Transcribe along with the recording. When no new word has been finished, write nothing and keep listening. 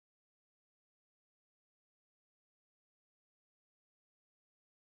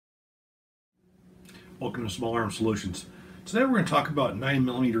Welcome to Small Arms Solutions. Today we're going to talk about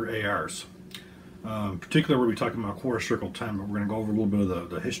 9mm ARs. Particularly we're going to be talking about quarter circle 10, but we're going to go over a little bit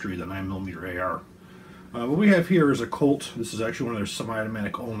of the history of the 9mm AR. What we have here is a Colt. This is actually one of their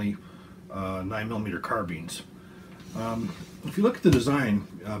semi-automatic only 9mm carbines. If you look at the design,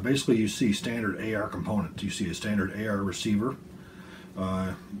 basically you see standard AR components. You see a standard AR receiver.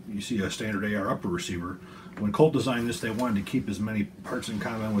 You see a standard AR upper receiver. When Colt designed this, they wanted to keep as many parts in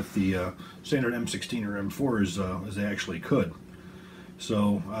common with the standard M16 or M4 as they actually could.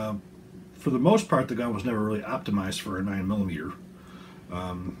 So, for the most part, the gun was never really optimized for a 9mm.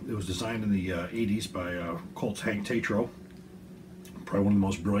 It was designed in the 80s by Colt's Hank Tatro, probably one of the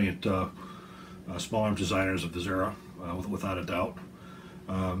most brilliant small arms designers of this era, without a doubt.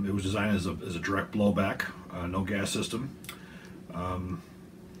 It was designed as a direct blowback, no gas system.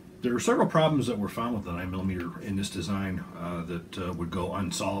 There were several problems that were found with the 9mm in this design that would go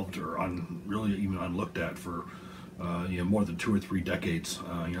unsolved or really even unlooked at for more than 2 or 3 decades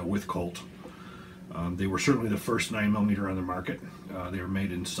with Colt. They were certainly the first 9mm on the market. They were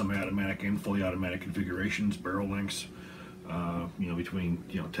made in semi-automatic and fully automatic configurations, barrel lengths between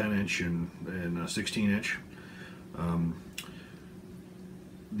 10-inch and 16-inch.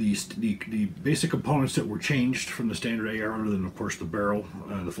 The basic components that were changed from the standard AR, other than of course the barrel,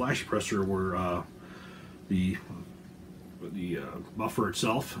 the flash suppressor, were the buffer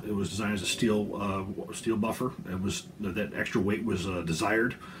itself. It was designed as a steel buffer. It was that extra weight was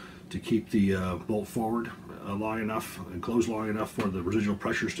desired to keep the bolt forward long enough and closed long enough for the residual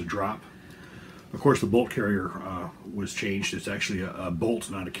pressures to drop. Of course, the bolt carrier was changed. It's actually a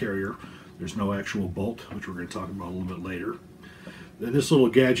bolt, not a carrier. There's no actual bolt, which we're going to talk about a little bit later. And this little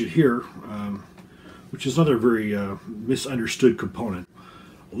gadget here, which is another very misunderstood component.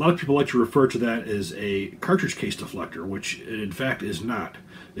 A lot of people like to refer to that as a cartridge case deflector, which it in fact is not.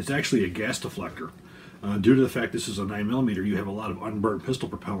 It's actually a gas deflector. Due to the fact this is a 9mm, you have a lot of unburnt pistol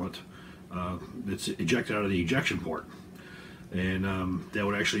propellant that's ejected out of the ejection port. And that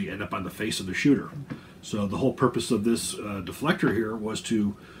would actually end up on the face of the shooter. So the whole purpose of this deflector here was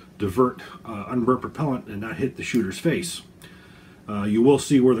to divert unburnt propellant and not hit the shooter's face. You will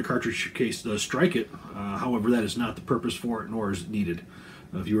see where the cartridge case does strike it. However, that is not the purpose for it, nor is it needed.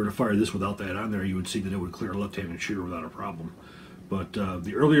 If you were to fire this without that on there, you would see that it would clear a left-handed shooter without a problem. But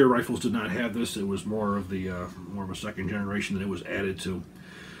the earlier rifles did not have this. It was more of a second generation that it was added to.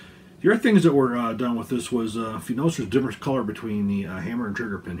 The other things that were done with this was, if you notice, there's a different color between the hammer and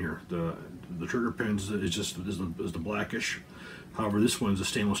trigger pin here. The trigger pins is the blackish. However, this one's a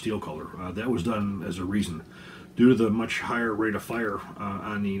stainless steel color. That was done as a reason. Due to the much higher rate of fire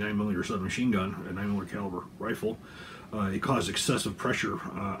on the 9mm submachine gun, a 9mm caliber rifle, it caused excessive pressure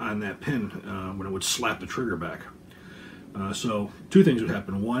on that pin when it would slap the trigger back. So 2 things would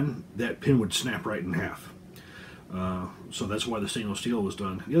happen. One, that pin would snap right in half. So that's why the stainless steel was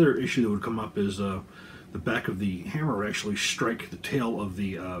done. The other issue that would come up is the back of the hammer would actually strike the tail of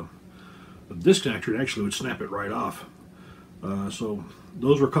the disc connector and actually would snap it right off. So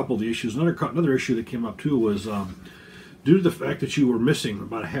those were a couple of the issues. Another issue that came up too was due to the fact that you were missing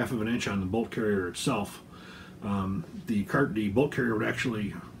about 1/2 of an inch on the bolt carrier itself. The bolt carrier would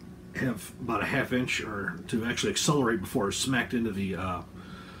actually have about a 1/2 inch or to actually accelerate before it smacked into the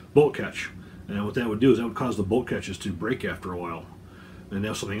bolt catch. And what that would do is that would cause the bolt catches to break after a while. And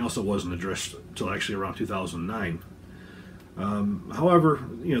that's something else that wasn't addressed until actually around 2009. However,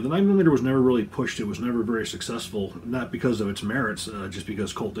 the 9mm was never really pushed. It was never very successful, not because of its merits, just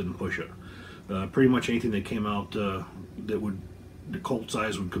because Colt didn't push it. Pretty much anything that came out that the Colt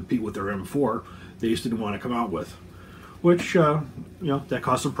size would compete with their M4, they just didn't want to come out with. Which, that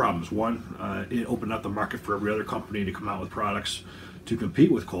caused some problems. One, it opened up the market for every other company to come out with products to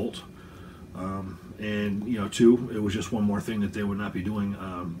compete with Colt. And 2, it was just one more thing that they would not be doing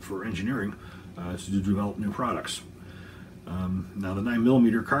for engineering to develop new products. Now the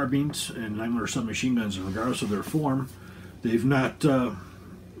 9mm carbines and 9mm submachine guns, regardless of their form, they've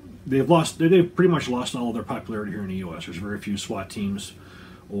pretty much lost all of their popularity here in the U.S. There's very few SWAT teams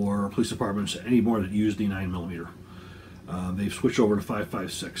or police departments anymore that use the 9mm. They've switched over to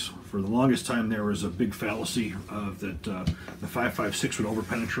 5.56. For the longest time, there was a big fallacy that the 5.56 would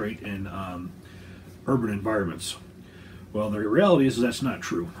overpenetrate in urban environments. Well, the reality is that's not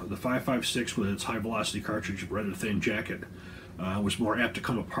true. The 5.56, with its high-velocity cartridge, rather thin jacket, was more apt to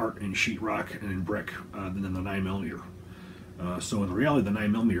come apart in sheetrock and in brick than in the 9mm. So in reality, the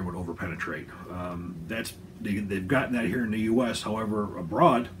 9mm would overpenetrate. They've gotten that here in the U.S. However,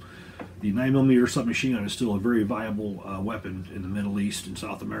 abroad, the 9mm submachine gun is still a very viable weapon in the Middle East, in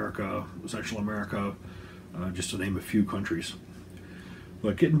South America, Central America, just to name a few countries.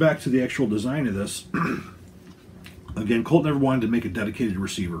 But getting back to the actual design of this, again, Colt never wanted to make a dedicated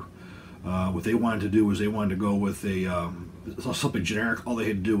receiver. What they wanted to do was they wanted to go with something generic. All they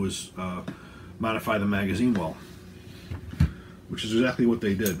had to do was modify the magazine well, which is exactly what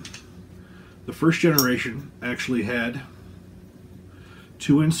they did. The first generation actually had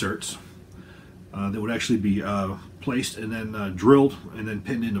two inserts that would actually be placed and then drilled and then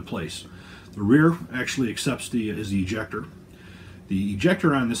pinned into place. The rear actually accepts the ejector. The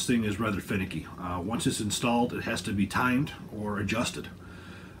ejector on this thing is rather finicky. Once it's installed, it has to be timed or adjusted.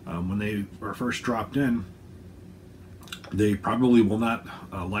 When they are first dropped in, they probably will not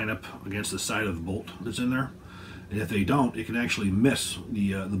line up against the side of the bolt that's in there. And if they don't, it can actually miss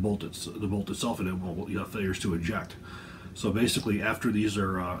the bolt itself, and it will have failures to eject. So basically, after these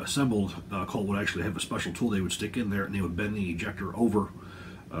are assembled, Colt would actually have a special tool they would stick in there, and they would bend the ejector over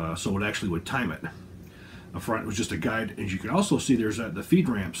so it actually would time it. Up front, it was just a guide. As you can also see, there's the feed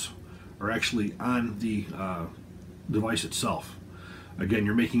ramps are actually on the device itself. Again,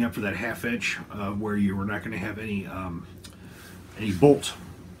 you're making up for that half inch where you were not going to have any bolt.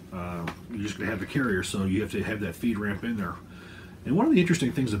 You're just going to have the carrier, so you have to have that feed ramp in there. And one of the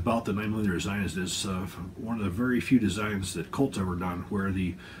interesting things about the 9mm design is this one of the very few designs that Colt's ever done where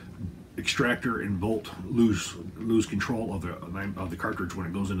the extractor and bolt lose control of the cartridge when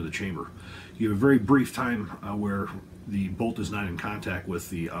it goes into the chamber. You have a very brief time where the bolt is not in contact with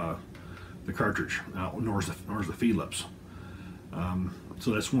the cartridge, nor is the feed lips.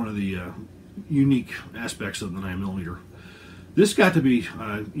 So that's one of the unique aspects of the 9mm. This got to be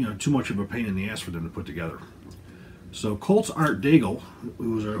too much of a pain in the ass for them to put together. So Colt's Art Daigle,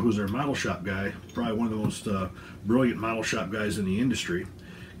 who's our model shop guy, probably one of the most brilliant model shop guys in the industry,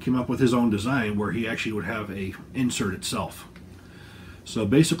 came up with his own design where he actually would have a insert itself. So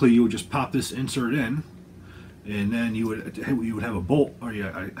basically, you would just pop this insert in, and then you would have a bolt or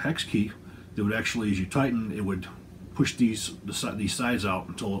a hex key that would actually, as you tighten, it would push these sides out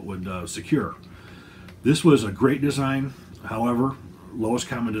until it would secure. This was a great design. However, lowest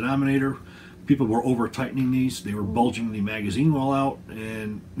common denominator. People were over tightening these. They were bulging the magazine well out,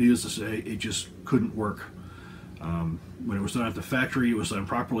 and needless to say, it just couldn't work. When it was done at the factory, it was done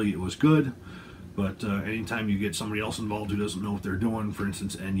properly, it was good, but anytime you get somebody else involved who doesn't know what they're doing, for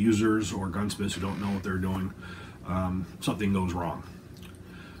instance, end users or gunsmiths who don't know what they're doing, something goes wrong.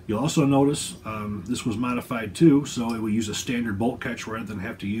 You'll also notice this was modified too, so it would use a standard bolt catch rather than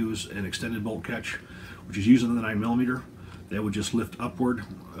have to use an extended bolt catch, which is used in the 9mm. That would just lift upward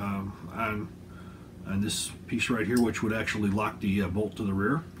on this piece right here, which would actually lock the bolt to the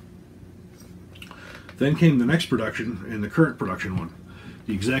rear. Then came the next production, and the current production one.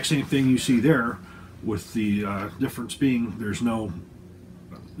 The exact same thing you see there, with the difference being there's no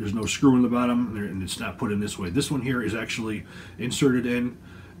screw in the bottom, and it's not put in this way. This one here is actually inserted in,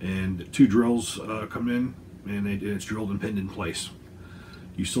 and two drills come in, and it's drilled and pinned in place.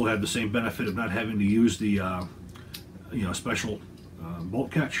 You still have the same benefit of not having to use the special bolt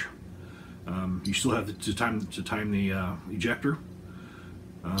catch. You still have to time the ejector.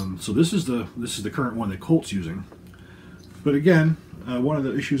 So this is the current one that Colt's using. But again, one of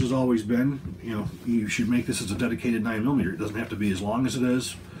the issues has always been, you should make this as a dedicated 9mm. It doesn't have to be as long as it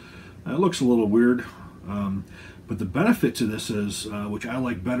is. It looks a little weird, but the benefit to this is, which I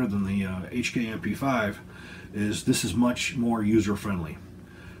like better than the HK MP5, is this is much more user-friendly.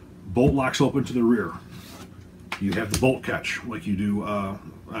 Bolt locks open to the rear. You have the bolt catch like you do on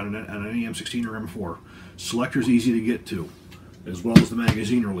an M16 or M4. Selector's easy to get to, as well as the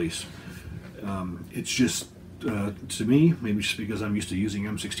magazine release. It's just, to me, maybe just because I'm used to using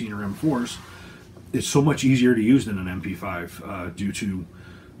M16 or M4s, it's so much easier to use than an MP5 due to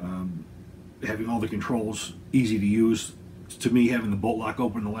having all the controls easy to use. To me, having the bolt lock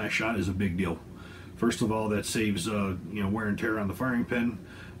open the last shot is a big deal. First of all, that saves wear and tear on the firing pin,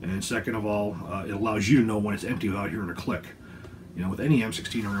 and second of all, it allows you to know when it's empty without hearing a click. With any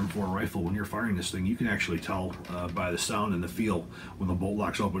M16 or M4 rifle, when you're firing this thing, you can actually tell by the sound and the feel when the bolt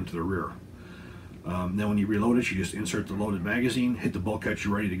locks open to the rear. Then when you reload it, you just insert the loaded magazine, hit the bolt catch,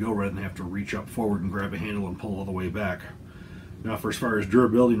 you're ready to go, rather than have to reach up forward and grab a handle and pull all the way back. Now, for as far as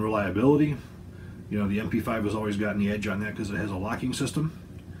durability and reliability, the MP5 has always gotten the edge on that because it has a locking system.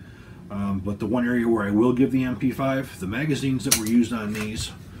 But the one area where I will give the MP5, the magazines that were used on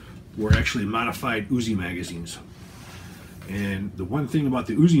these were actually modified Uzi magazines. And the one thing about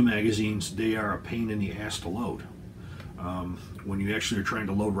the Uzi magazines, they are a pain in the ass to load. When you actually are trying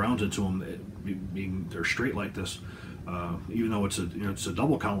to load rounds into them, being they're straight like this, even though it's a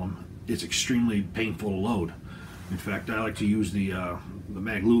double column, it's extremely painful to load. In fact, I like to use the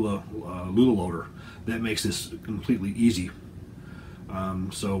Mag Lula Lula loader. That makes this completely easy.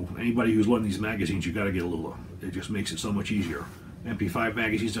 So anybody who's loading these magazines, you got to get a little. It just makes it so much easier. MP5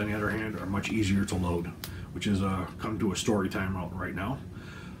 magazines, on the other hand, are much easier to load, which is come to a story time right now.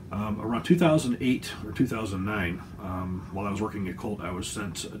 Around 2008 or 2009, while I was working at Colt, I was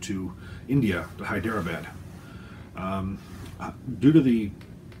sent to India, to Hyderabad. Due to the,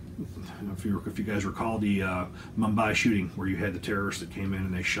 if you guys recall the Mumbai shooting, where you had the terrorists that came in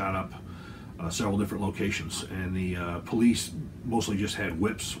and they shot up several different locations, and the police mostly just had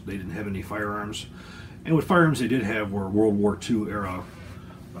whips. They didn't have any firearms, and what firearms they did have were World War II era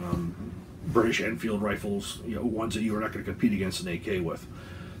British Enfield rifles, ones that you were not going to compete against an AK with.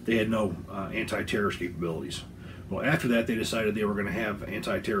 They had no anti-terrorist capabilities. Well, after that, they decided they were going to have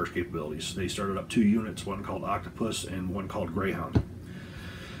anti-terrorist capabilities. They started up 2 units, one called Octopus and one called Greyhound.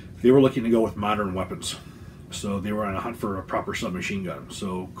 They were looking to go with modern weapons. So they were on a hunt for a proper submachine gun.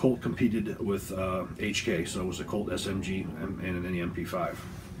 So Colt competed with HK, so it was a Colt SMG and an MP5.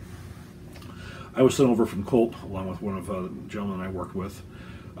 I was sent over from Colt, along with one of the gentlemen I worked with,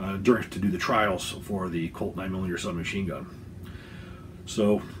 to do the trials for the Colt 9mm submachine gun.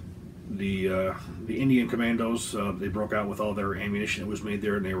 So the Indian commandos, they broke out with all their ammunition that was made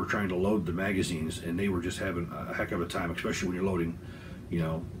there, and they were trying to load the magazines, and they were just having a heck of a time, especially when you're loading,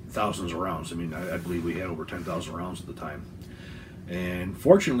 thousands of rounds. I mean, I believe we had over 10,000 rounds at the time. And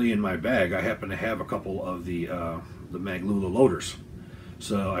fortunately, in my bag, I happened to have a couple of the Maglula loaders.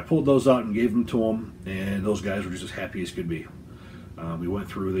 So I pulled those out and gave them to them, and those guys were just as happy as could be. We went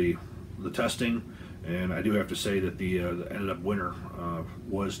through the testing, and I do have to say that the ended up winner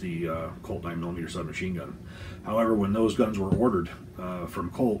was the Colt 9mm submachine gun. However, when those guns were ordered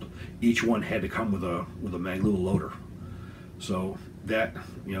from Colt, each one had to come with a Maglula loader. So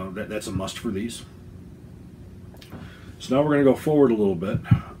that's a must for these. So now we're going to go forward a little bit.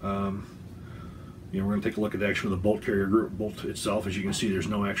 We're going to take a look at the bolt carrier group bolt itself. As you can see, there's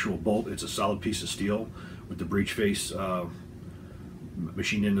no actual bolt. It's a solid piece of steel with the breech face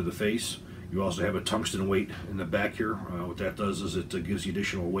machined into the face. You also have a tungsten weight in the back here. What that does is it gives you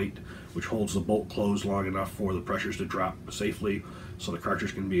additional weight, which holds the bolt closed long enough for the pressures to drop safely so the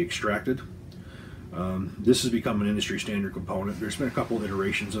cartridge can be extracted. This has become an industry standard component. There's been a couple of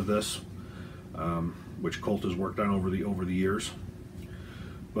iterations of this, which Colt has worked on over the years.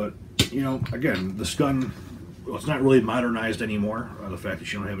 But again, this gun, well, it's not really modernized anymore. The fact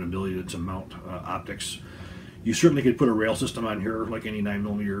that you don't have an ability to mount optics. You certainly could put a rail system on here, like any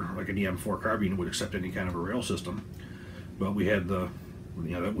 9mm, like an EM4 carbine would accept any kind of a rail system. But we had the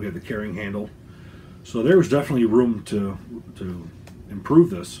carrying handle, so there was definitely room to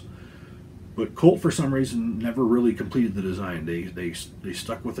improve this. But Colt, for some reason, never really completed the design. They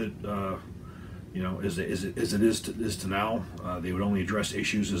stuck with it, as it is to now. They would only address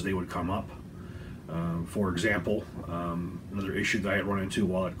issues as they would come up. For example, another issue that I had run into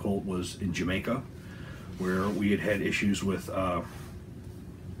while at Colt was in Jamaica, where we had issues with.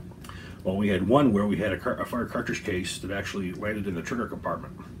 We had one where we had a fire cartridge case that actually landed in the trigger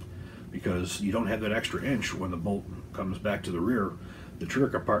compartment, because you don't have that extra inch when the bolt comes back to the rear. The trigger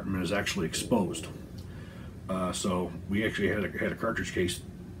compartment is actually exposed. So we actually had a cartridge case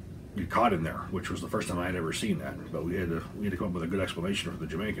get caught in there, which was the first time I had ever seen that. But we had to come up with a good explanation for the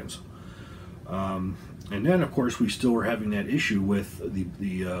Jamaicans. And then, of course, we still were having that issue with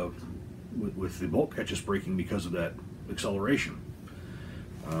the bolt catches breaking because of that acceleration.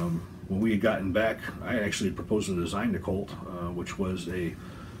 When we had gotten back, I actually proposed a design to Colt, which was a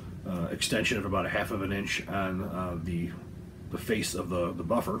extension of about 1/2 inch on the face of the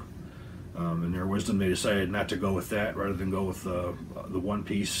buffer. In their wisdom, they decided not to go with that. Rather than go with the one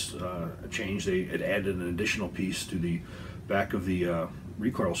piece change, they had added an additional piece to the back of the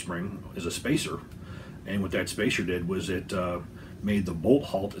recoil spring as a spacer. And what that spacer did was it made the bolt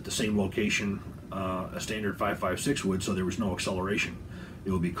halt at the same location a standard 5.56 would, so there was no acceleration. It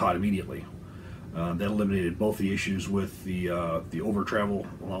would be caught immediately. That eliminated both the issues with the over travel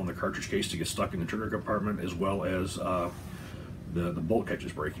allowing the cartridge case to get stuck in the trigger compartment, as well as the bolt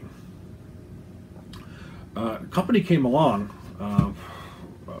catches breaking. Company came along. I'm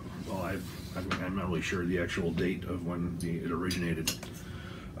not really sure the actual date of when it originated.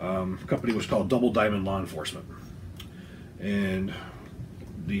 Company was called Double Diamond Law Enforcement, and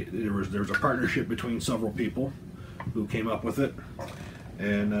there was a partnership between several people who came up with it.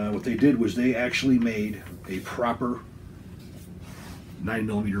 And what they did was they actually made a proper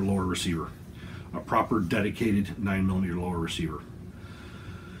 9mm lower receiver, a proper dedicated 9mm lower receiver.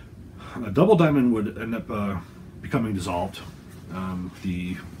 Double Diamond would end up becoming dissolved.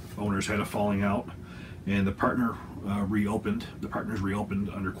 The owners had a falling out, and the partners reopened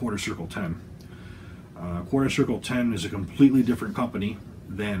under Quarter Circle 10. Quarter Circle 10 is a completely different company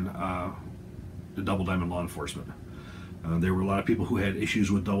than the Double Diamond Law Enforcement. There were a lot of people who had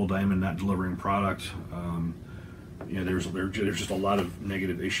issues with Double Diamond not delivering product. There's just a lot of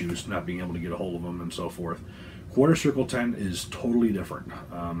negative issues, not being able to get a hold of them and so forth. Quarter Circle 10 is totally different.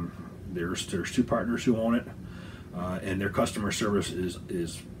 There's two partners who own it, and their customer service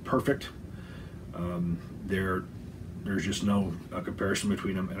is perfect. There's just no comparison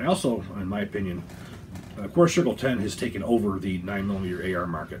between them. And I also, in my opinion, Quarter Circle 10 has taken over the 9mm AR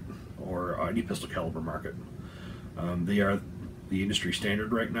market, or any pistol caliber market. They are the industry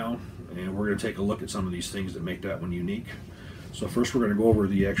standard right now, and we're going to take a look at some of these things that make that one unique. So first we're going to go over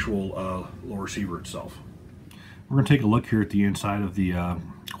the actual lower receiver itself. We're going to take a look here at the inside of the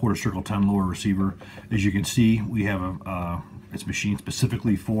Quarter Circle 10 lower receiver. As you can see, we have it's machined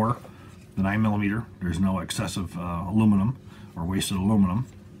specifically for the 9mm. There's no excessive aluminum or wasted aluminum.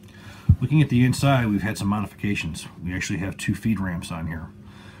 Looking at the inside, we've had some modifications. We actually have 2 feed ramps on here,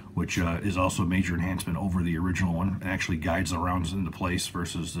 which is also a major enhancement over the original one. It actually guides the rounds into place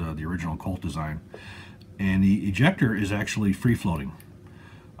versus the original Colt design. And the ejector is actually free floating.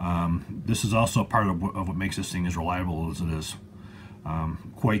 This is also part of what makes this thing as reliable as it is. And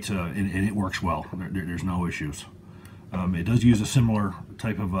it works well. There's no issues. It does use a similar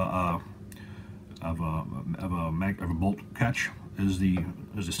type of a bolt catch as the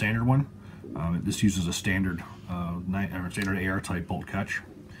standard one. This uses a standard AR type bolt catch.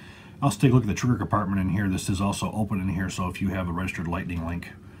 Also take a look at the trigger compartment in here. This is also open in here, so if you have a registered lightning link,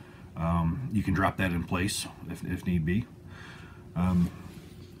 you can drop that in place if need be.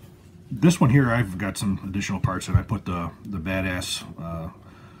 This one here, I've got some additional parts, and I put the badass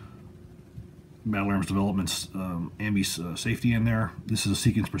Battle Arms Development's ambi safety in there. This is a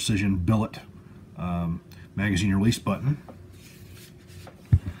Sequence Precision billet magazine release button.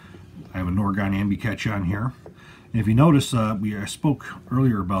 I have a Norgon ambi catch on here. And if you notice, I spoke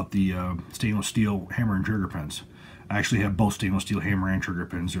earlier about the stainless steel hammer and trigger pins. I actually have both stainless steel hammer and trigger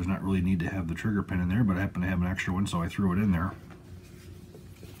pins. There's not really need to have the trigger pin in there, but I happen to have an extra one, so I threw it in there.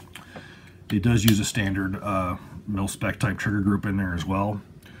 It does use a standard mil-spec type trigger group in there as well.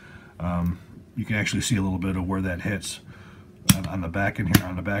 You can actually see a little bit of where that hits on the back in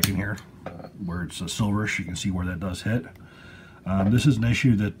here, where it's silverish. You can see where that does hit. This is an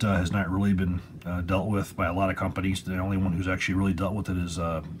issue that has not really been dealt with by a lot of companies. The only one who's actually really dealt with it is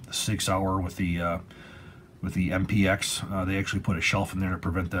Sig Sauer with the MPX. They actually put a shelf in there to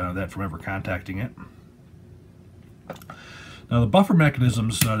prevent that from ever contacting it. Now the buffer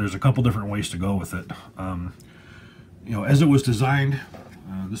mechanisms, there's a couple different ways to go with it. As it was designed,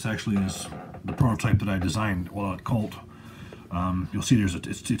 this actually is the prototype that I designed while at Colt. You'll see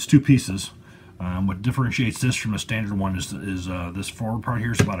it's 2 pieces. What differentiates this from a standard one is this forward part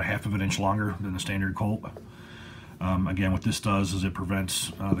here is about a ½ of an inch longer than the standard Colt. Again, what this does is it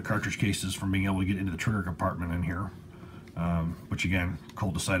prevents the cartridge cases from being able to get into the trigger compartment in here. Which again,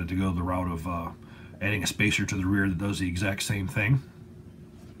 Colt decided to go the route of adding a spacer to the rear that does the exact same thing.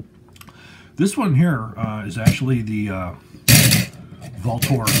 This one here is actually the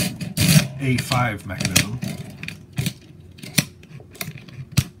Valtor A5 mechanism.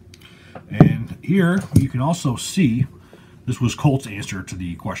 And here you can also see this was Colt's answer to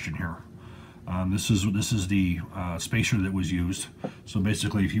the question here. This is the spacer that was used. So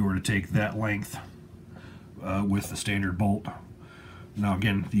basically, if you were to take that length with the standard bolt. Now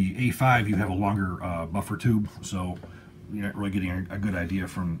again, the A5, you have a longer buffer tube, so you're not really getting a good idea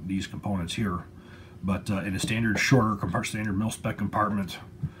from these components here. But in a standard standard mil-spec compartment,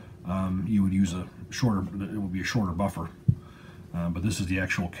 you would use it would be a shorter buffer. But this is the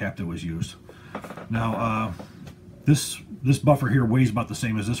actual cap that was used. Now, this buffer here weighs about the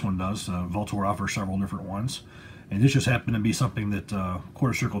same as this one does. Valtor offers several different ones, and this just happened to be something that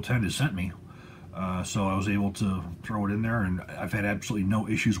Quarter Circle 10 has sent me. So I was able to throw it in there, and I've had absolutely no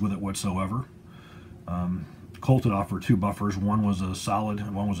issues with it whatsoever. Colt had offered 2 buffers. One was a solid,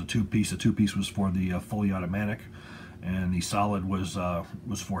 and one was a 2-piece. The 2-piece was for the fully automatic, and the solid was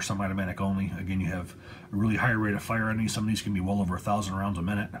for semi-automatic only. Again, you have a really high rate of fire on these. Some of these can be well over 1,000 rounds a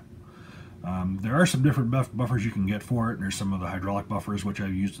minute. There are some different buffers you can get for it, and there's some of the hydraulic buffers, which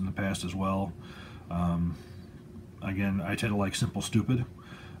I've used in the past as well. Again, I tend to like simple, stupid.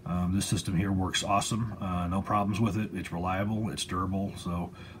 This system here works awesome. No problems with it. It's reliable. It's durable. So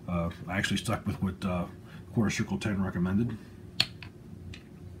I actually stuck with what Quarter Circle 10 recommended.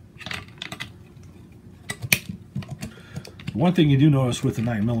 One thing you do notice with the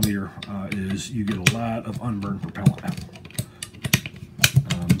 9mm is you get a lot of unburned propellant.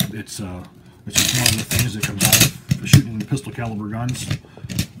 It's just one of the things that comes out of shooting pistol caliber guns.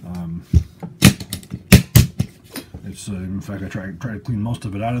 It's in fact, I try to clean most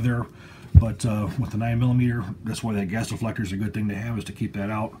of it out of there. But with the 9mm, that's why that gas deflector is a good thing to have, is to keep that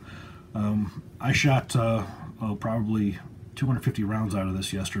out. I shot probably 250 rounds out of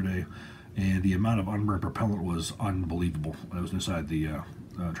this yesterday, and the amount of unburned propellant was unbelievable. It was inside the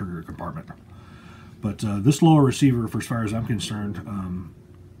trigger compartment. But this lower receiver, for as far as I'm concerned,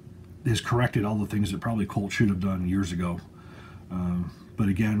 has corrected all the things that probably Colt should have done years ago. But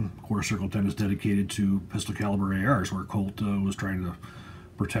again, Quarter Circle 10 is dedicated to pistol caliber ARs, where Colt was trying to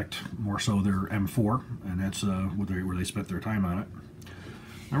protect more so their M4, and that's where they spent their time on it.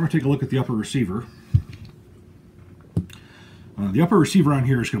 Now we're going to take a look at the upper receiver. The upper receiver on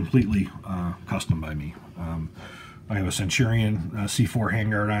here is completely custom by me. I have a Centurion C4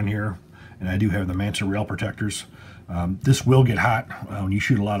 handguard on here, and I do have the Mansa rail protectors. This will get hot when you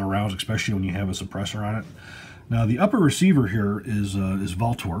shoot a lot of rounds, especially when you have a suppressor on it. Now the upper receiver here is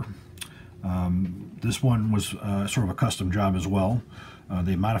Valtor. This one was sort of a custom job as well.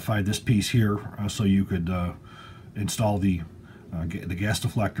 They modified this piece here so you could install the gas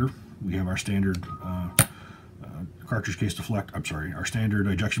deflector. We have our standard cartridge case our standard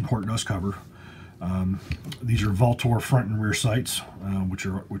ejection port dust cover. These are Valtor front and rear sights, which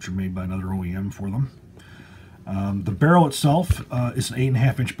are made by another OEM for them. The barrel itself is an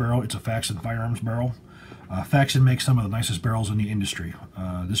 8.5-inch barrel. It's a Faxon Firearms barrel. Faxon makes some of the nicest barrels in the industry.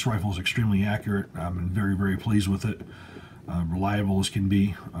 This rifle is extremely accurate. I'm very, very pleased with it. Reliable as can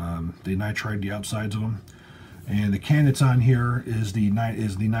be. They nitride the outsides of them. And the can that's on here is the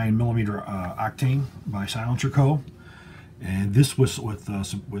 9mm Octane by Silencer Co. And this was with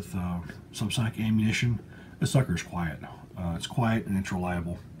subsonic ammunition. This sucker's quiet. It's quiet and it's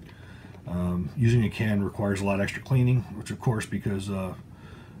reliable. Using a can requires a lot of extra cleaning, which of course, because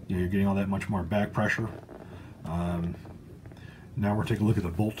you're getting all that much more back pressure. Now we're taking a look at the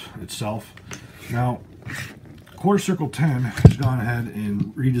bolt itself. Now, Quarter Circle 10 has gone ahead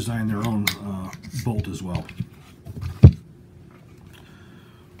and redesigned their own bolt as well.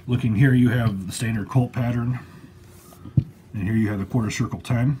 Looking here, you have the standard Colt pattern, and here you have the Quarter Circle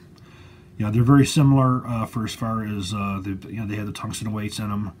 10. Yeah, they're very similar for as far as they had the tungsten weights in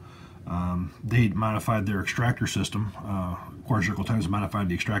them. They modified their extractor system. Quarter Circle 10 has modified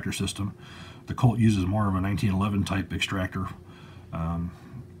the extractor system. The Colt uses more of a 1911 type extractor.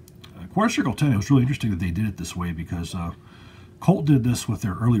 Quarter Circle 10, it was really interesting that they did it this way, because Colt did this with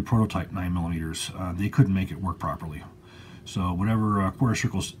their early prototype 9mm. They couldn't make it work properly. So whatever Quarter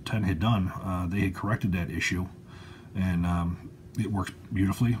Circle 10 had done, they had corrected that issue, and it works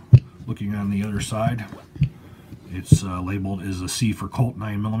beautifully. Looking on the other side, it's labeled as a C for Colt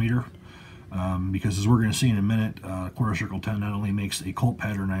 9mm, because as we're going to see in a minute, Quarter Circle 10 not only makes a Colt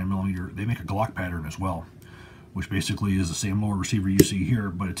pattern 9mm, they make a Glock pattern as well, which basically is the same lower receiver you see here,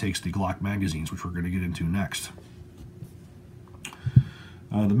 but it takes the Glock magazines, which we're going to get into next.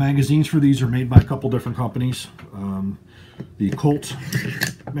 The magazines for these are made by a couple different companies. The Colt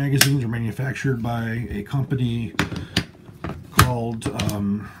magazines are manufactured by a company called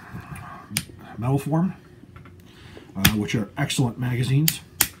Metalform, which are excellent magazines.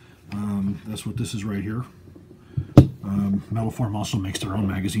 That's what this is right here. Metalform also makes their own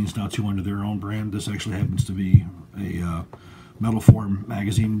magazines now too, under their own brand. This actually happens to be a Metalform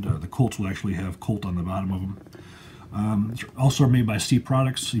magazine. The Colts will actually have Colt on the bottom of them. Also are made by C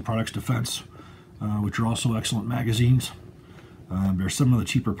Products Defense, which are also excellent magazines. There's some of the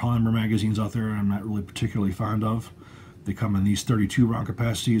cheaper polymer magazines out there I'm not really particularly fond of. They come in these 32 round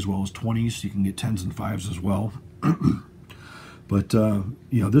capacity as well as 20s. You can get 10s and 5s as well. But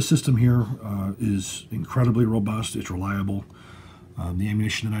this system here is incredibly robust. It's reliable. The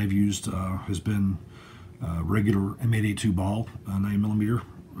ammunition that I've used has been regular M882 ball, 9mm,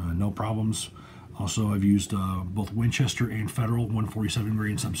 no problems. Also, I've used both Winchester and Federal 147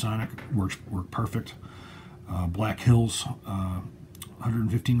 grain subsonic. Work perfect. Black Hills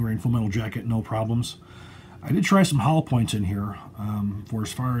 115 grain full metal jacket, no problems. I did try some hollow points in here. For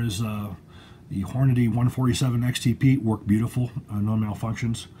as far as the Hornady 147 XTP, worked beautiful, no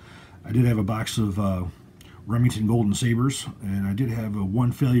malfunctions. I did have a box of Remington Golden Sabers, and I did have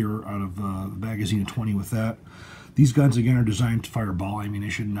one failure out of the magazine of 20 with that. These guns again are designed to fire ball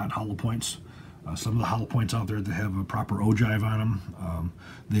ammunition, not hollow points. Some of the hollow points out there that have a proper ogive on them,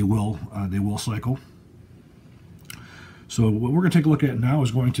 they will cycle. So what we're going to take a look at now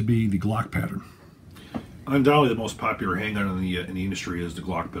is going to be the Glock pattern. Undoubtedly, the most popular handgun in the industry is the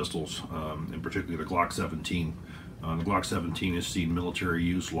Glock pistols, and particularly the Glock 17. The Glock 17 has seen military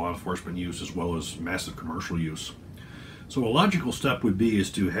use, law enforcement use, as well as massive commercial use. So a logical step would be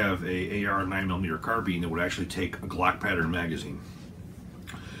is to have a AR 9mm carbine that would actually take a Glock pattern magazine.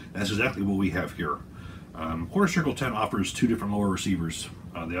 That's exactly what we have here. Quarter Circle 10 offers two different lower receivers.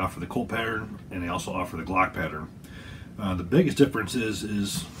 They offer the Colt pattern, and they also offer the Glock pattern. The biggest difference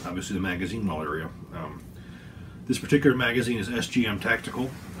is obviously the magazine wall area. This particular magazine is SGM Tactical.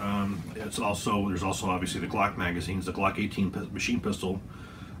 There's also obviously the Glock magazines. The Glock 18 machine pistol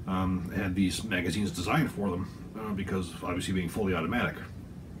had these magazines designed for them because of obviously being fully automatic.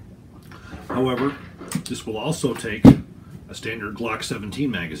 However, this will also take a standard Glock 17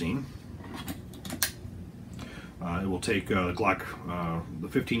 magazine. It will take the Glock, the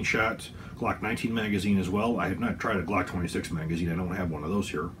 15-shot Glock 19 magazine as well. I have not tried a Glock 26 magazine. I don't have one of those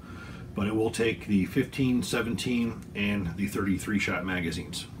here. But it will take the 15, 17, and the 33-shot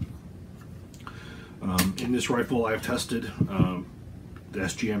magazines. In this rifle, I've tested the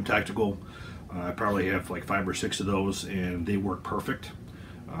SGM Tactical. I probably have like 5 or 6 of those, and they work perfect.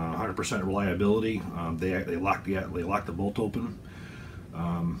 100% reliability. They lock the bolt open.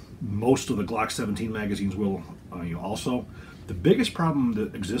 Most of the Glock 17 magazines will also. The biggest problem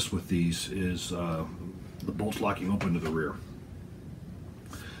that exists with these is the bolts locking open to the rear.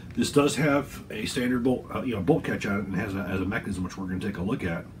 This does have a standard bolt, bolt catch on it, and has a mechanism which we're going to take a look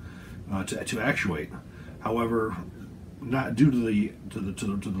at to actuate. However, not due to the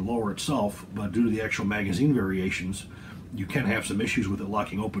lower itself, but due to the actual magazine variations, you can have some issues with it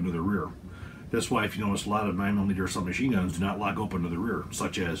locking open to the rear. That's why, if you notice, a lot of 9mm submachine guns do not lock open to the rear,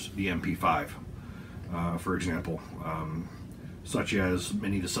 such as the MP5, for example. Such as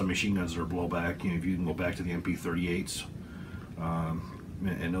many of the submachine guns that are blowback. If you can go back to the MP38s.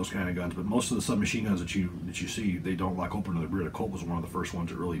 And those kind of guns, but most of the submachine guns that you see, they don't lock open to the rear. The Colt was one of the first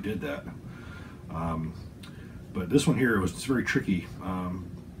ones that really did that. But this one here it's very tricky.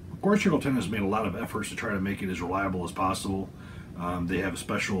 Quarter Circle 10 has made a lot of efforts to try to make it as reliable as possible. They have a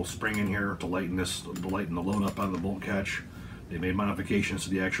special spring in here to lighten the load up on the bolt catch. They made modifications to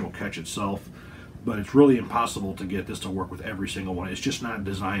the actual catch itself, but it's really impossible to get this to work with every single one. It's just not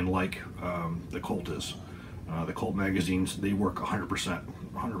designed like the Colt is. The Colt magazines, they work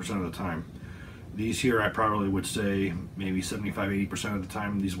 100% of the time. These here, I probably would say maybe 75–80% of the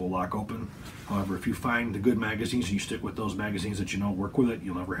time these will lock open. However, if you find the good magazines and you stick with those magazines that you know work with it,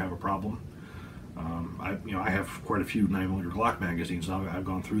 you'll never have a problem. I have quite a few 9mm Glock magazines. I've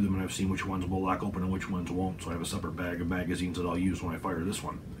gone through them and I've seen which ones will lock open and which ones won't. So I have a separate bag of magazines that I'll use when I fire this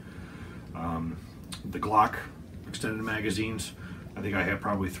one. The Glock extended magazines, I think I have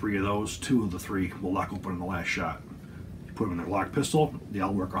probably 3 of those. 2 of the 3 will lock open in the last shot. You put them in the Glock pistol, they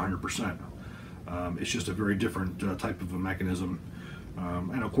all work 100%. It's just a very different type of a mechanism.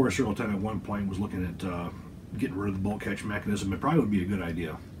 And of course, Circle 10 at one point was looking at getting rid of the bolt catch mechanism. It probably would be a good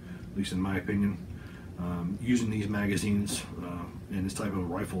idea, at least in my opinion. Using these magazines in this type of a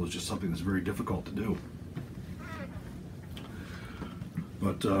rifle is just something that's very difficult to do.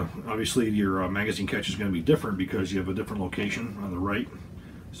 But obviously your magazine catch is going to be different because you have a different location on the right.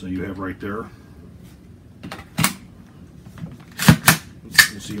 So you have right there.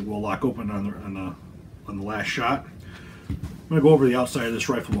 You see it will lock open on the last shot. I'm going to go over the outside of this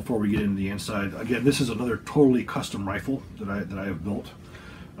rifle before we get into the inside. Again, this is another totally custom rifle that I have built.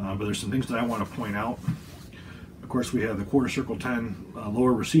 But there's some things that I want to point out. Of course, we have the Quarter Circle 10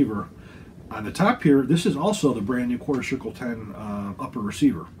 lower receiver. On the top here, this is also the brand new Quarter Circle 10 upper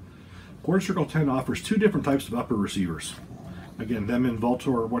receiver. Quarter Circle 10 offers 2 different types of upper receivers. Again, them and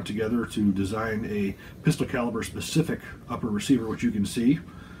Valtor went together to design a pistol caliber specific upper receiver, which you can see.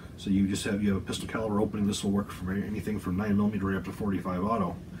 So you have a pistol caliber opening. This will work for anything from 9mm right up to 45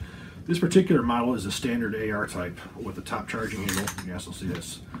 auto. This particular model is a standard AR type with the top charging handle. You guys will see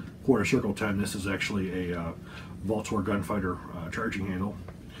this. Quarter Circle 10, this is actually a Valtor Gunfighter charging handle.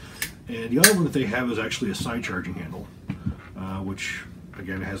 And the other one that they have is actually a side charging handle, which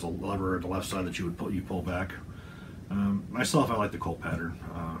again has a lever at the left side that you pull back. Myself, I like the Colt pattern.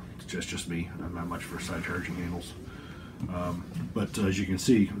 It's just me. I'm not much for side charging handles. But as you can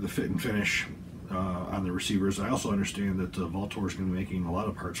see, the fit and finish on the receivers. I also understand that Valtor is going to be making a lot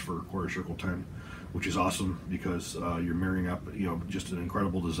of parts for Quarter Circle 10, which is awesome because you're marrying up, just an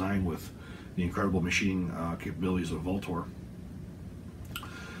incredible design with the incredible machining capabilities of Valtor.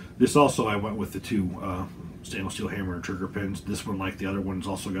 This also, I went with the 2 stainless steel hammer and trigger pins. This one, like the other one's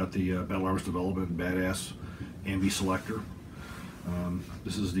also got the Battle Arms Development Badass Ambi selector.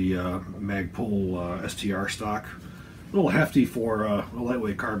 This is the Magpul STR stock. A little hefty for a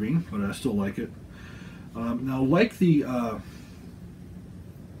lightweight carbine, but I still like it. Now, like the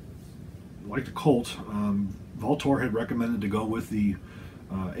Colt, Valtor had recommended to go with the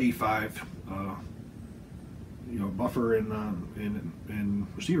A5 buffer and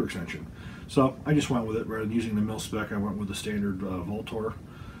receiver extension. So I just went with it rather than using the mil spec. I went with the standard Valtor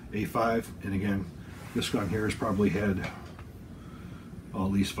A5, and again, This gun here has probably had at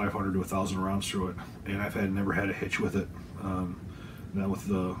least 500 to 1,000 rounds through it, and I've never had a hitch with it. Not with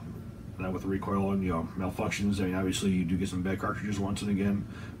the recoil and malfunctions. I mean, obviously you do get some bad cartridges once and again.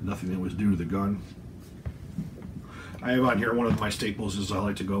 Nothing that was due to the gun. I have on here one of my staples is I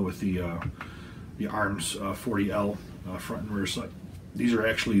like to go with the ARMS 40L front and rear sight. These are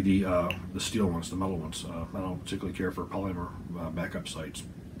actually the steel ones, the metal ones. I don't particularly care for polymer backup sights,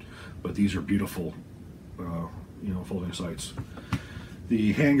 but these are beautiful, folding sights.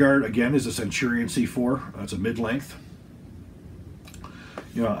 The handguard again is a Centurion C4. It's a mid-length.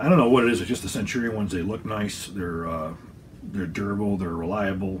 I don't know what it is. It's just the Centurion ones. They look nice. They're durable. They're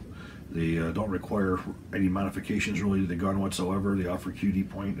reliable. They don't require any modifications really to the gun whatsoever. They offer QD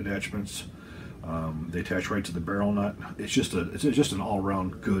point attachments. They attach right to the barrel nut. It's just an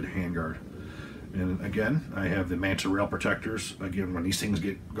all-around good handguard. And again, I have the Manta rail protectors. Again, when these things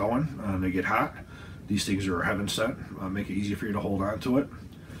get going and they get hot, these things are heaven sent. Make it easy for you to hold on to it.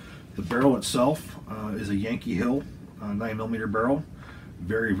 The barrel itself is a Yankee Hill 9mm barrel.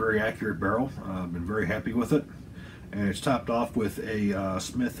 Very, very accurate barrel. I've been very happy with it. And it's topped off with a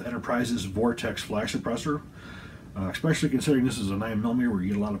Smith Enterprises Vortex flash suppressor. Especially considering this is a 9mm where you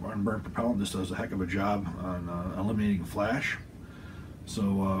get a lot of unburned propellant. This does a heck of a job on eliminating flash.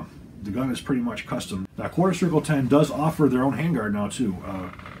 So the gun is pretty much custom. Now, Quarter Circle 10 does offer their own handguard now too.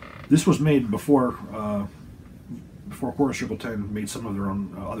 This was made before Quarter Circle 10 made some of their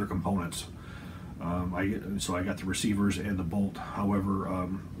own other components. So I got the receivers and the bolt. However,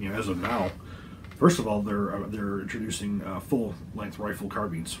 as of now, first of all, they're introducing full-length rifle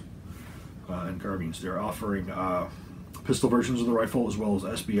carbines and carbines. They're offering pistol versions of the rifle as well as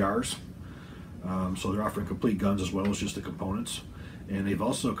SBRs. So they're offering complete guns as well as just the components. And they've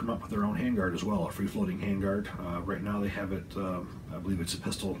also come up with their own handguard as well, a free-floating handguard. Right now they have it, I believe it's a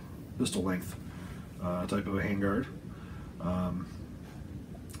pistol length type of a handguard.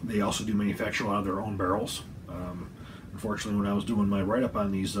 They also do manufacture a lot of their own barrels. Unfortunately, when I was doing my write-up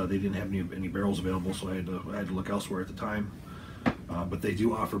on these, they didn't have any barrels available, so I had to look elsewhere at the time. But they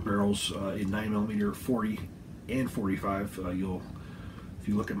do offer barrels in 9mm, 40, and 45. If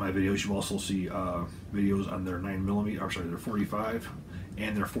you look at my videos, you also see videos on their 9mm, or sorry, their 45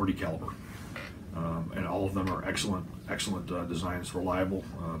 and their 40 caliber. And all of them are excellent designs, reliable.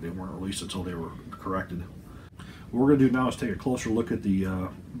 They weren't released until they were corrected. What we're going to do now is take a closer look at the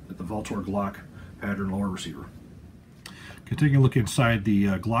Valtor Glock pattern lower receiver. Okay, taking a look inside the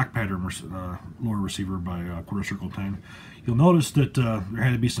Glock pattern lower receiver by Quarter Circle 10, you'll notice that there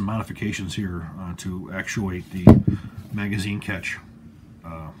had to be some modifications here to actuate the magazine catch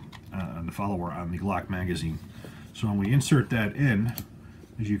on the follower on the Glock magazine. So when we insert that in,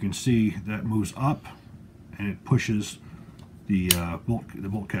 as you can see, that moves up and it pushes the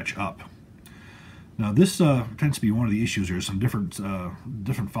bolt catch up. Now this tends to be one of the issues. There's some different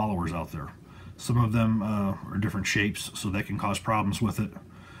followers out there. Some of them are different shapes, so that can cause problems with it.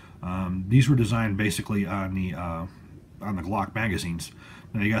 These were designed basically on the Glock magazines.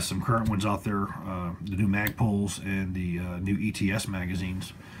 Now you got some current ones out there, the new Magpols and the new ETS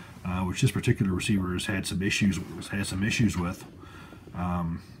magazines, which this particular receiver has had some issues with.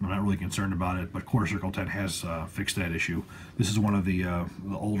 I'm not really concerned about it, but Quarter Circle 10 has fixed that issue. This is one of the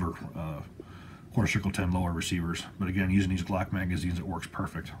older Quarter Circle 10 lower receivers, but again, using these Glock magazines, it works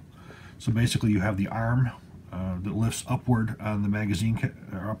perfect. So basically, you have the arm that lifts upward on the magazine,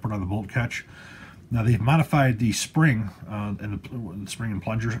 or upward on the bolt catch. Now they've modified the spring and the spring and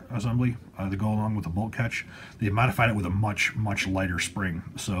plunger assembly to go along with the bolt catch. They've modified it with a much lighter spring,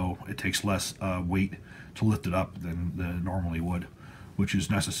 so it takes less weight to lift it up than it normally would, which is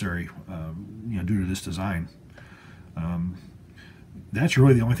necessary, due to this design. That's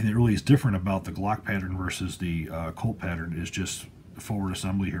really the only thing that really is different about the Glock pattern versus the Colt pattern, is just the forward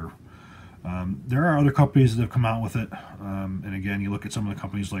assembly here. There are other companies that have come out with it, and again, you look at some of the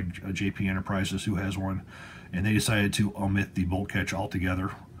companies like JP Enterprises, who has one, and they decided to omit the bolt catch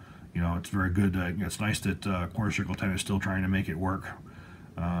altogether. It's very good. It's nice that Quarter Circle 10 is still trying to make it work.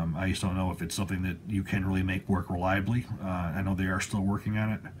 I just don't know if it's something that you can really make work reliably. I know they are still working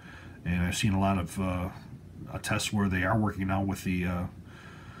on it, and I've seen a lot of tests where they are working now with the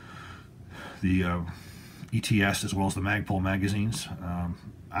ETS as well as the Magpul magazines.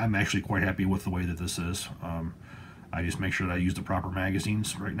 I'm actually quite happy with the way that this is. I just make sure that I use the proper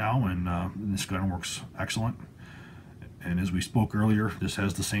magazines right now, and this gun works excellent. And as we spoke earlier, this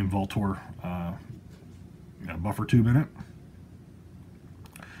has the same Valtor buffer tube in it.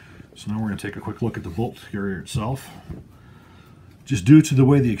 So now we're going to take a quick look at the bolt carrier itself. Just due to the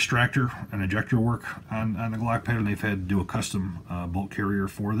way the extractor and ejector work on the Glock pattern, they've had to do a custom bolt carrier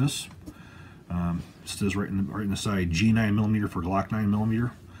for this. It says right in the side G9mm for Glock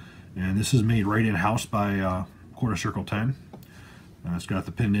 9mm, and this is made right in house by Quarter Circle 10. It's got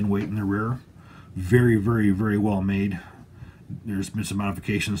the pinned in weight in the rear. Very, very, very well made. There's been some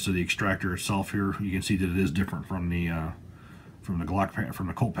modifications to the extractor itself here. You can see that it is different from the Glock from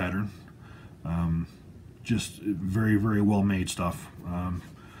the Colt pattern. Just very, very well made stuff.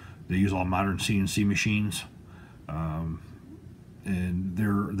 They use all modern CNC machines, and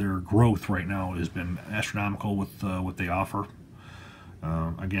their growth right now has been astronomical with what they offer.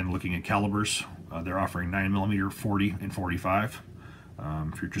 Again, looking at calibers, they're offering 9mm, 40, and 45.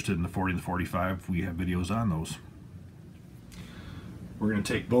 If you're interested in the 40 and the 45, we have videos on those. We're going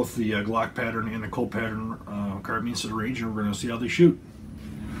to take both the Glock pattern and the Colt pattern carbines to the range, and we're going to see how they shoot.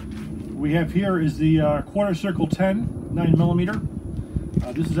 We have here is the Quarter Circle 10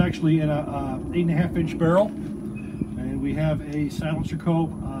 9mm. This is actually in a 8.5-inch barrel, and we have a silencer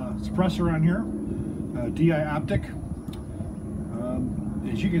cope suppressor on here, DI optic.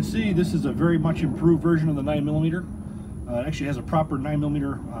 As you can see, this is a very much improved version of the 9mm. It actually has a proper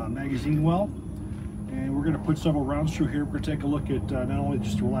 9mm magazine well, and we're going to put several rounds through here. We're going to take a look at not only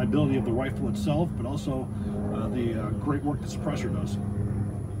just the reliability of the rifle itself, but also the great work the suppressor does.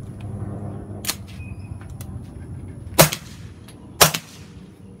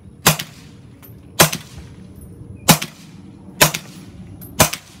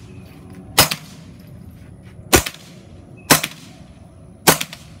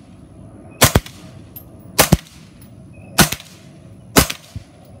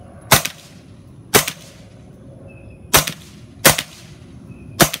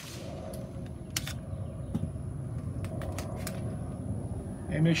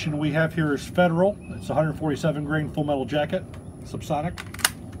 Ammunition we have here is Federal. It's 147 grain full metal jacket, subsonic.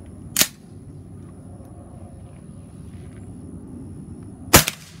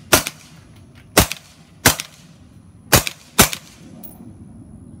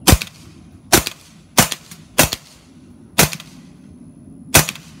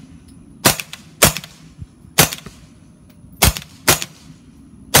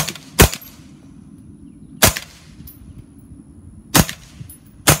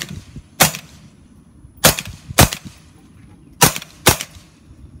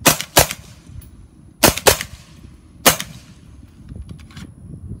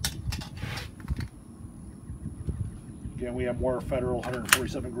 Again, we have more Federal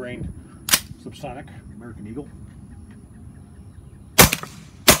 147 grain subsonic American Eagle.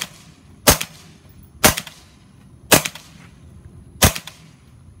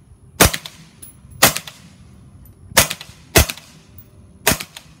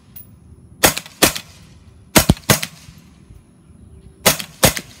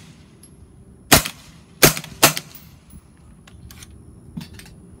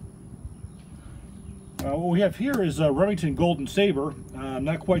 What we have here is a Remington Golden Saber. I'm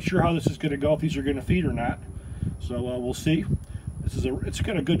not quite sure how this is going to go, if these are going to feed or not. So we'll see. It's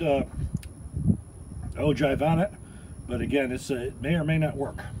got a good ogive on it, but again, it may or may not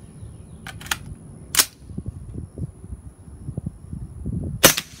work.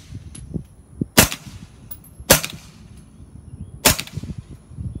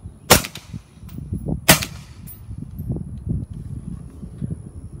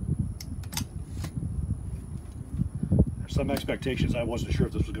 Some expectations. I wasn't sure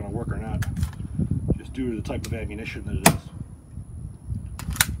if this was going to work or not, just due to the type of ammunition that it is.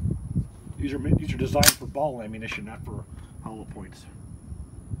 These are designed for ball ammunition, not for hollow points.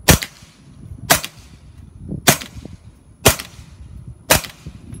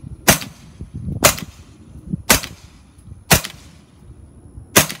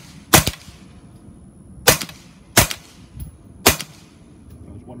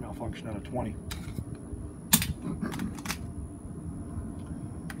 That was one malfunction out of 20.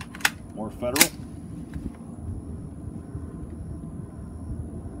 More Federal.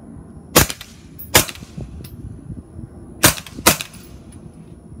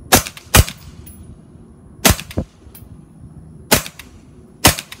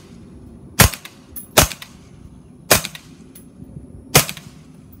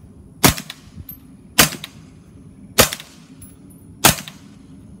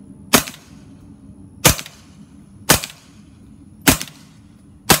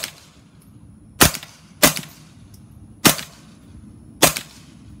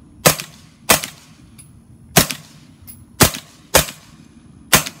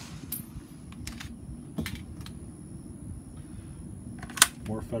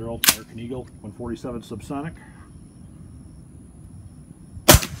 More Federal American Eagle 147 subsonic.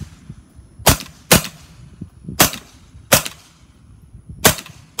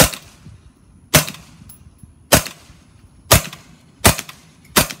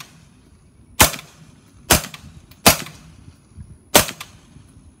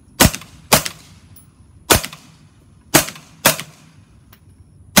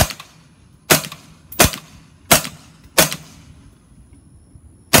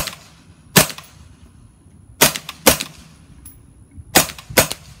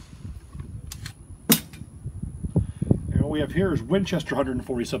 we have here is Winchester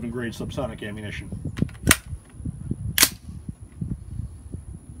 147 grain subsonic ammunition.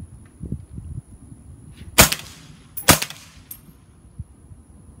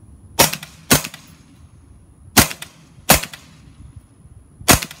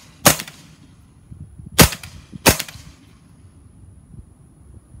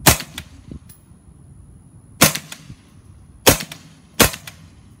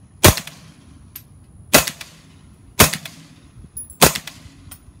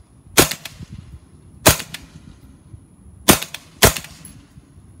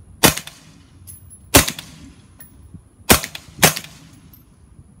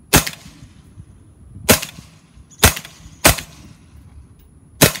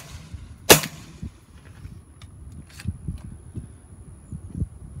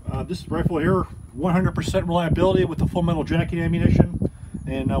 This rifle here, 100% reliability with the full metal jacket ammunition,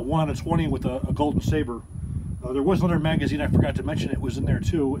 and 120 with a golden saber. There was another magazine I forgot to mention. It was in there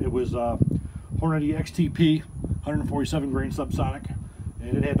too. It was Hornady XTP 147 grain subsonic,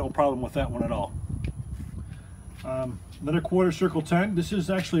 and it had no problem with that one at all. Another quarter circle 10. This is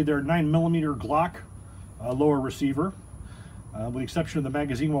actually their 9mm Glock lower receiver. With the exception of the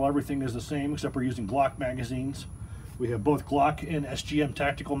magazine, well, everything is the same except we're using Glock magazines. We have both Glock and SGM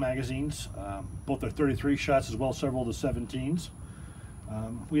tactical magazines. Both are 33 shots as well as several of the 17s.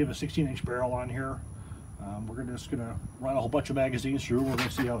 We have a 16-inch barrel on here. We're just going to run a whole bunch of magazines through. We're going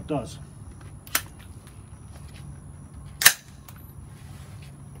to see how it does.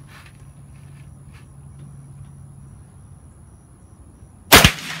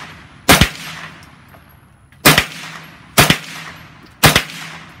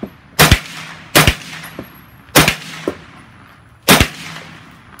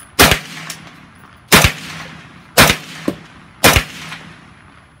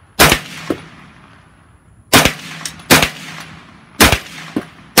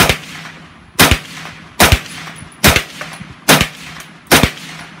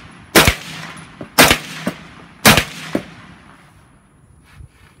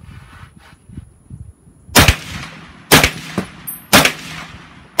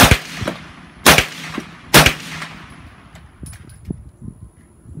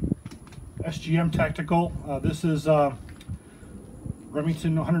 SGM tactical. This is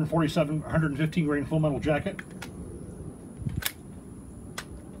Remington 115 grain full metal jacket.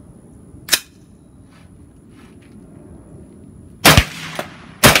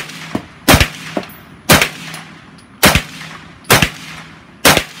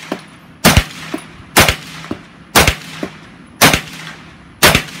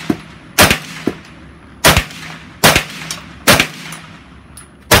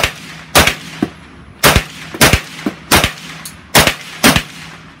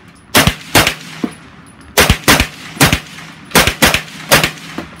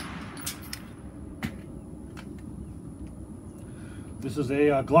 This is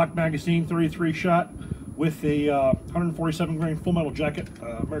a Glock magazine, 33 shot with a 147 grain full metal jacket,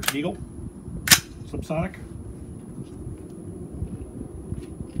 American Eagle, subsonic.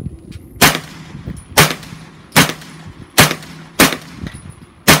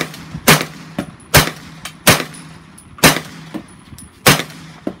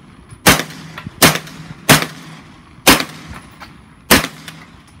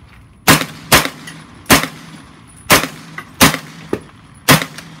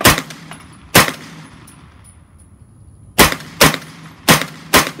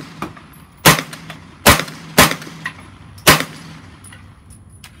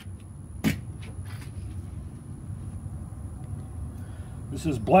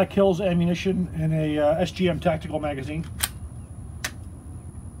 This is Black Hills ammunition in a SGM tactical magazine.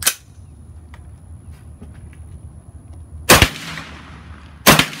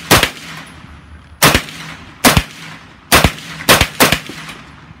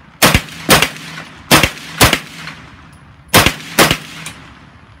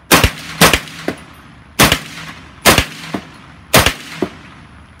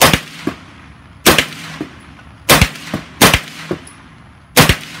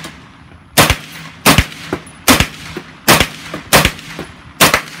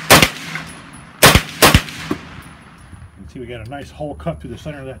 See, we got a nice hole cut through the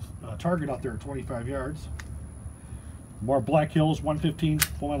center of that target out there at 25 yards. More Black Hills 115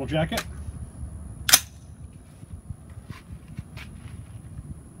 full metal jacket.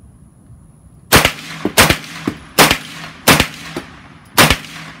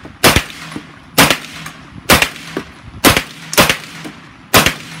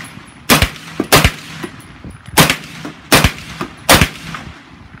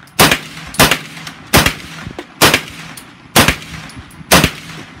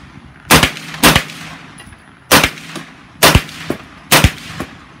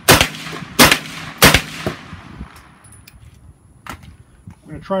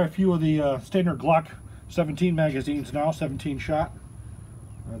 going to try a few of the standard Glock 17 magazines now, 17 shot.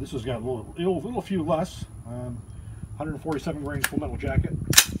 This has got a little few less. 147 grain full metal jacket.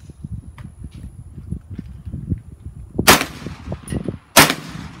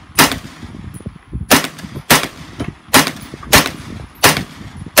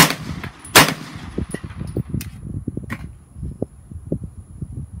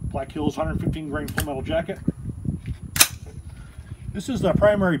 Black Hills 115 grain full metal jacket. This is the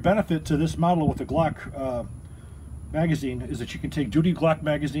primary benefit to this model with the Glock magazine, is that you can take duty Glock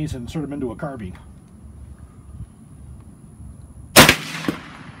magazines and insert them into a carbine.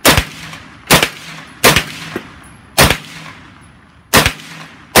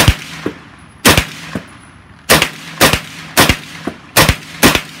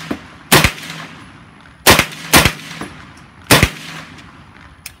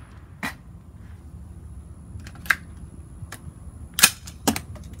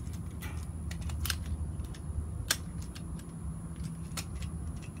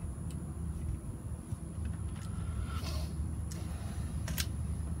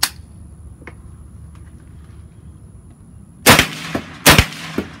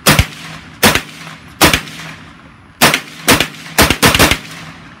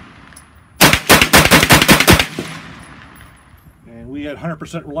 We had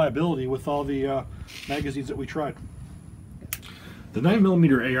 100% reliability with all the magazines that we tried. The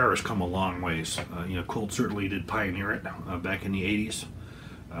 9mm AR has come a long ways. You know, Colt certainly did pioneer it back in the 80s.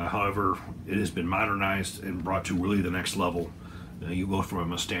 However, it has been modernized and brought to really the next level. You go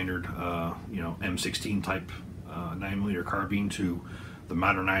from a standard, you know, M16 type 9mm carbine to the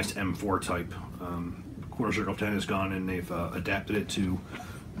modernized M4 type. Quarter Circle 10 has gone and they've adapted it to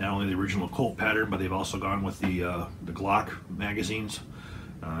not only the original Colt pattern, but they've also gone with the Glock magazines.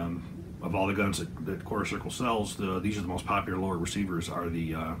 Of all the guns that Quarter Circle sells, these are the most popular lower receivers are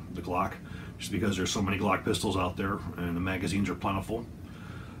the Glock, just because there's so many Glock pistols out there and the magazines are plentiful.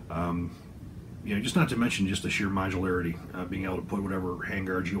 You know, just not to mention just the sheer modularity, being able to put whatever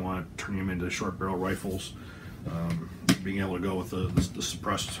handguards you want, turning them into short barrel rifles, being able to go with the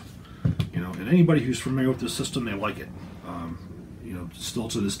suppressed, you know, and anybody who's familiar with this system, they like it. You know, still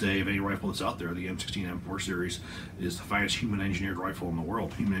to this day, of any rifle that's out there, the M16 M4 series is the finest human engineered rifle in the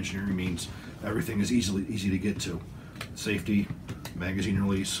world. Human engineering means everything is easy to get to. Safety, magazine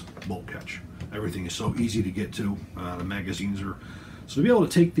release, bolt catch. Everything is so easy to get to. The magazines are, so to be able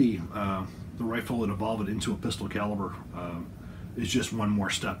to take the rifle and evolve it into a pistol caliber is just one more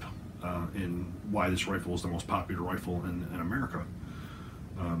step in why this rifle is the most popular rifle in America.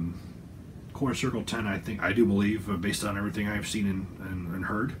 Quarter Circle 10, I do believe, based on everything I've seen and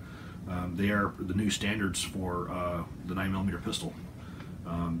heard, they are the new standards for the 9mm pistol.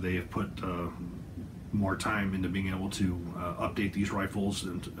 They have put more time into being able to update these rifles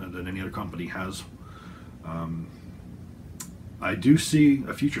than any other company has. I do see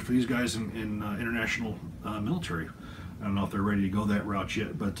a future for these guys in international military. I don't know if they're ready to go that route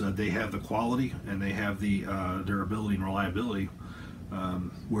yet, but they have the quality and they have the durability and reliability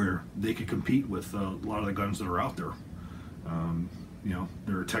where they could compete with a lot of the guns that are out there. You know,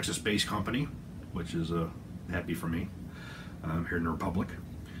 they're a Texas-based company, which is happy for me here in the Republic.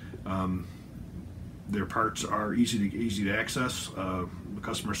 Their parts are easy to access. The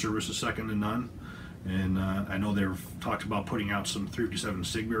customer service is second to none. And I know they've talked about putting out some 357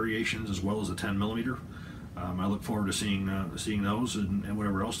 SIG variations as well as a 10mm. I look forward to seeing those and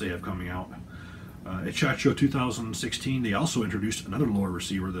whatever else they have coming out. At SHOT Show 2016, they also introduced another lower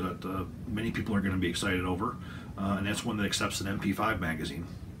receiver that many people are going to be excited over, and that's one that accepts an MP5 magazine.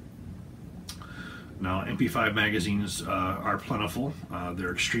 Now, MP5 magazines are plentiful.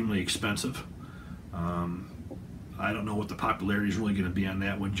 They're extremely expensive. I don't know what the popularity is really going to be on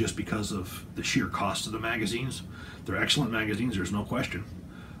that one, just because of the sheer cost of the magazines. They're excellent magazines, there's no question,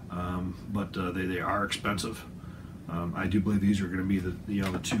 but they are expensive. I do believe these are going to be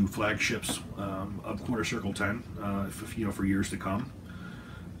the two flagships of Quarter Circle 10, for years to come.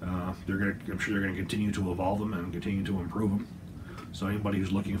 I'm sure they're going to continue to evolve them and continue to improve them. So anybody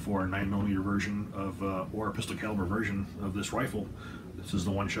who's looking for a 9mm version of or a pistol caliber version of this rifle, this is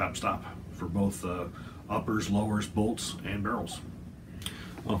the one-stop shop for both uppers, lowers, bolts, and barrels.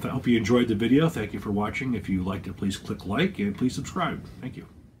 Well, I hope you enjoyed the video. Thank you for watching. If you liked it, please click like and please subscribe. Thank you.